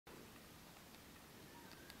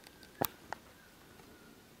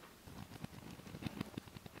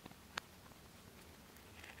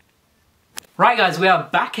Right guys, we are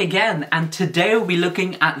back again, and today we'll be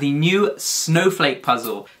looking at the new snowflake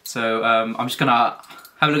puzzle. So I'm just gonna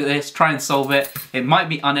have a look at this, try and solve it. It might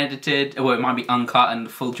be unedited, or it might be uncut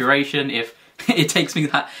and full duration if it takes me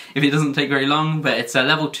that, if it doesn't take very long, but it's a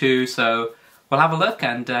level 2, so we'll have a look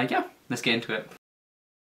and yeah, let's get into it.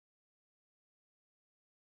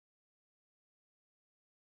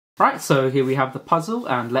 Right, so here we have the puzzle,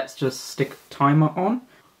 and let's just stick a timer on.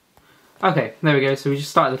 Okay, there we go, so we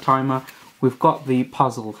just started the timer. We've got the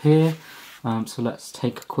puzzle here, so let's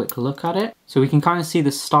take a quick look at it. So we can kind of see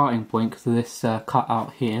the starting point because of this cut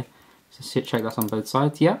out here. So check that's on both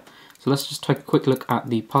sides, yeah. So let's just take a quick look at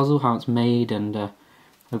the puzzle, how it's made, and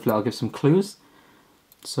hopefully I'll give some clues.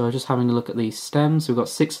 So just having a look at these stems, we've got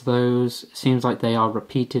 6 of those. It seems like they are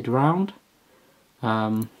repeated round.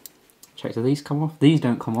 Check, do these come off? These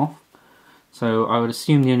don't come off. So I would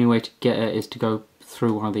assume the only way to get it is to go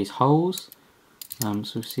through one of these holes.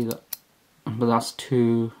 So we see that, but that's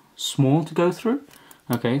too small to go through.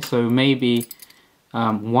 Okay, so maybe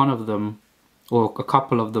one of them, or a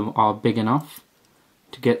couple of them, are big enough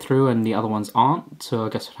to get through and the other ones aren't, so I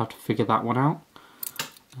guess I'd have to figure that one out.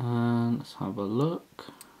 Let's have a look.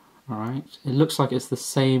 Alright, it looks like it's the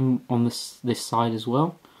same on this side as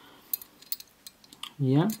well.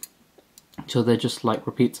 Yeah, so they're just like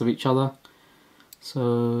repeats of each other.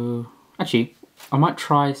 So actually, I might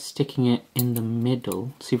try sticking it in the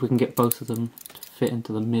middle, see if we can get both of them to fit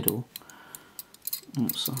into the middle.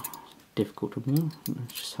 So difficult to move,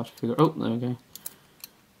 just have to figure, oh, there we go.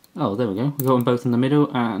 Oh, there we go, we got them both in the middle,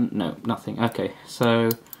 and no, nothing. Okay, so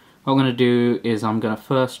what I'm going to do is I'm going to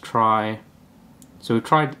first try, so we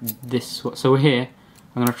tried this, so we're here,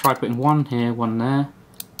 I'm going to try putting one here, one there,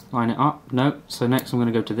 line it up, nope, so next I'm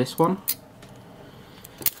going to go to this one.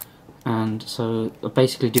 And so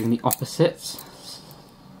basically doing the opposites.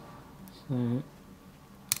 So,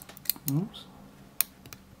 oops.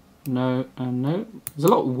 No and no. There's a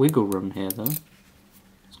lot of wiggle room here though.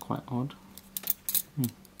 It's quite odd.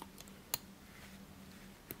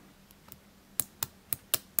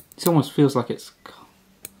 This almost feels like it's...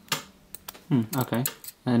 okay.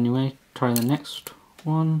 Anyway, try the next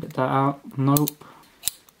one. Get that out. Nope.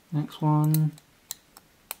 Next one.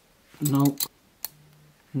 Nope.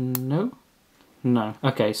 No? No.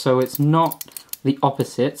 Okay, so it's not the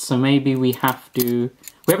opposites, so maybe we have to...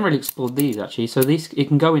 We haven't really explored these actually, so these, it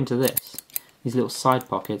can go into this, these little side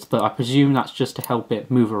pockets, but I presume that's just to help it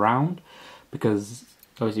move around, because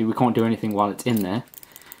obviously we can't do anything while it's in there.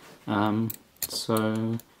 So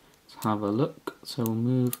let's have a look. So we'll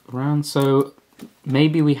move around. So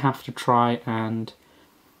maybe we have to try and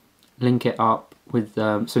link it up with,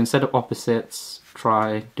 so instead of opposites,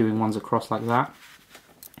 try doing ones across like that.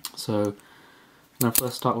 So I'm going to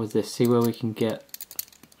first start with this, see where we can get,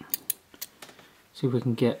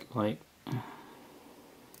 like,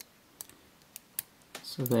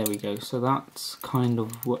 so there we go, so that's kind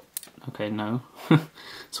of what, okay, no.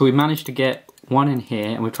 So we managed to get one in here,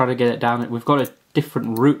 and we've tried to get it down, we've got a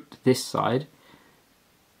different route this side,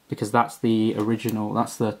 because that's the original,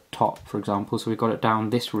 that's the top, for example, so we got it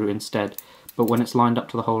down this route instead, but when it's lined up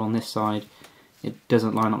to the hole on this side, it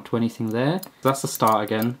doesn't line up to anything there. That's the start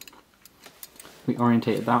again. We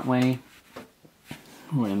orientate it that way.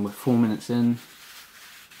 We're 4 minutes in.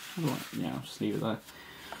 Yeah, I'll just leave it there.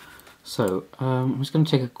 So I'm just going to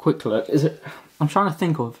take a quick look. I'm trying to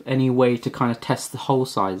think of any way to kind of test the hole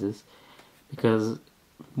sizes, because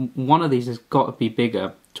one of these has got to be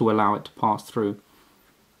bigger to allow it to pass through.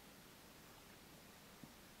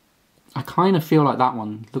 I kind of feel like that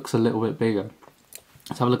one looks a little bit bigger.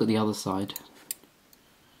 Let's have a look at the other side.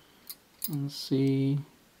 Let's see.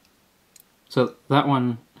 So that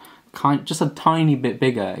one, just a tiny bit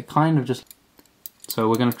bigger. It kind of just. So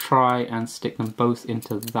we're going to try and stick them both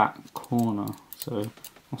into that corner. So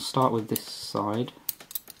I'll start with this side.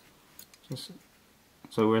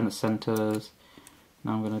 So we're in the centers.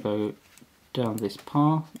 Now I'm going to go down this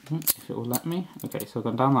path, if it will let me. Okay, so I've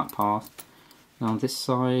gone down that path. Now on this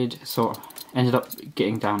side, so I ended up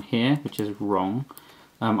getting down here, which is wrong.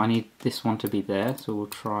 I need this one to be there, so we'll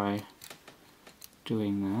try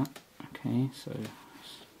doing that. Okay, so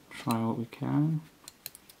let's try what we can.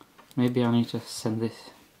 Maybe I need to send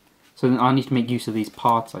this, so I need to make use of these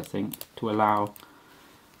parts, I think, to allow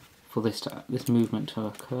for this movement to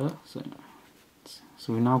occur. So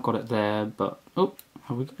we've now got it there, but oh,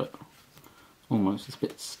 have we got it? Almost, it's a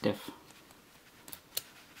bit stiff.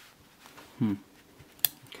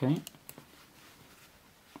 Okay.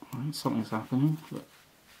 Alright, something's happening, but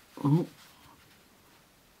oh.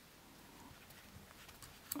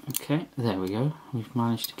 Okay, there we go. We've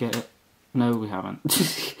managed to get it. No, we haven't.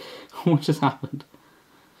 What just happened?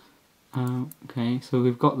 Okay, so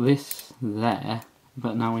we've got this there,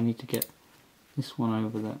 but now we need to get this one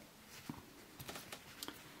over there.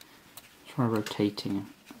 Try rotating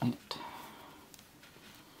it.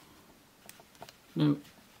 No.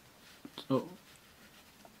 Oh.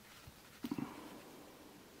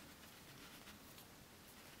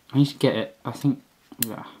 I need to get it, I think,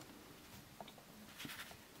 yeah.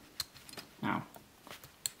 Ow.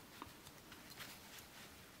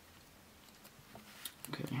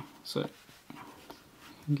 Okay, so I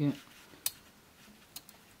can get...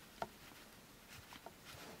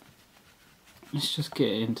 Let's just get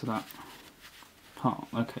it into that part,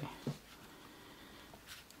 okay.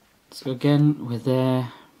 So again, we're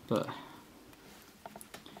there, but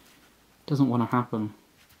it doesn't want to happen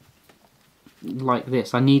like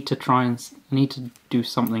this. I need to do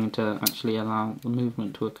something to actually allow the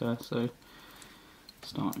movement to occur. So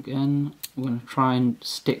start again. We're going to try and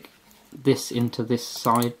stick this into this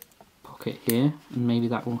side pocket here, and maybe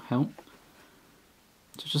that will help.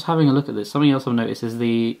 So just having a look at this, something else I've noticed is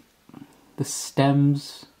the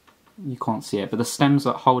stems. You can't see it, but the stems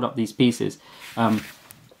that hold up these pieces,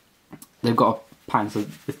 they've got a pattern. So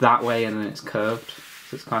it's that way, and then it's curved.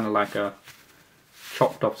 So it's kind of like a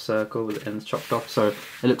chopped off circle with the ends chopped off, so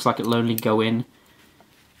it looks like it'll only go in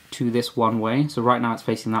to this one way. So right now it's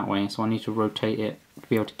facing that way, so I need to rotate it to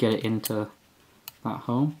be able to get it into that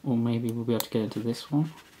hole, or maybe we'll be able to get into this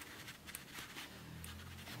one.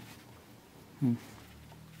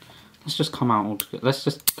 Let's just come out altogether. Let's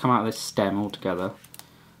just come out of this stem altogether,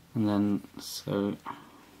 and then so.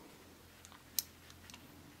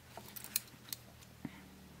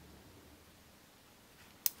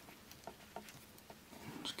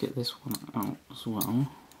 Get this one out as well.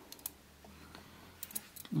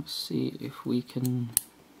 Let's see if we can...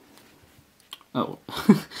 Oh,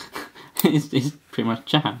 it's pretty much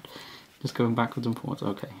jammed. Just going backwards and forwards.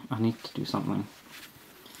 Okay, I need to do something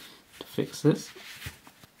to fix this.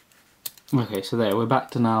 Okay, so there, we're back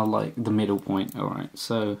to now like the middle point. Alright,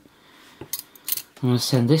 so I'm going to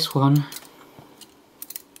send this one.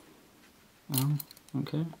 Oh,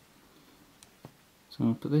 okay. So I'm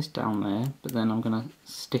going to put this down there, but then I'm going to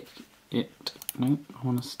stick it, no, I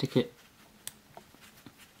want to stick it,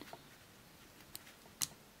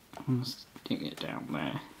 down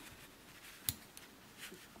there.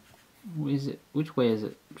 What is it, which way is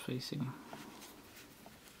it facing?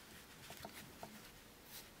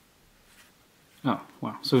 Oh,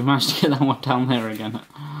 wow, so we managed to get that one down there again.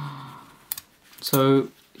 So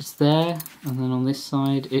it's there, and then on this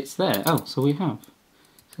side it's there. Oh, so we have.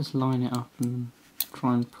 Just line it up and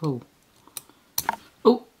try and pull.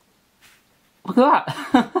 Oh! Look at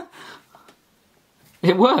that!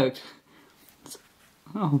 It worked!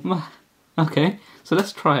 Oh man. Okay, so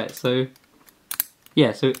let's try it. So,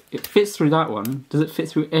 yeah, so it fits through that one. Does it fit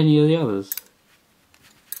through any of the others?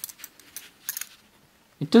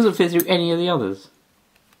 It doesn't fit through any of the others.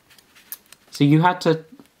 So you had to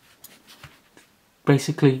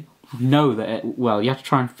basically know that it, well, you have to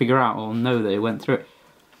try and figure out or know that it went through it.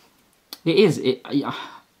 It is,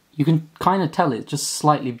 you can kind of tell it's just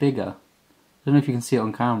slightly bigger. I don't know if you can see it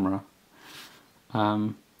on camera.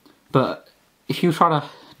 But if you try to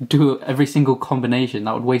do every single combination,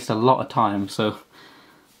 that would waste a lot of time, so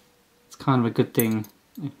it's kind of a good thing.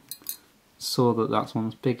 Saw that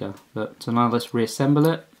one's bigger. But so now let's reassemble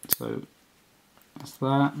it. So that's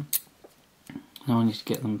that. Now I need to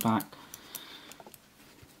get them back.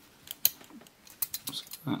 So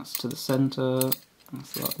that's to the centre.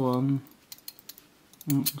 That's that one.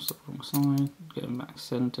 That's the wrong side. Get them back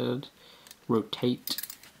centered. Rotate.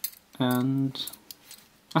 And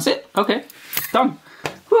that's it. Okay. Done.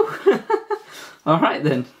 Alright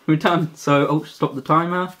then. We're done. So, oh, stop the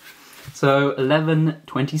timer. So,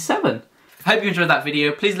 11:27. I hope you enjoyed that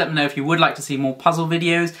video. Please let me know if you would like to see more puzzle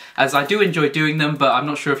videos, as I do enjoy doing them, but I'm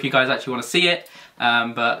not sure if you guys actually want to see it.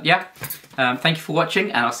 But yeah, thank you for watching,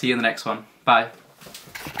 and I'll see you in the next one. Bye.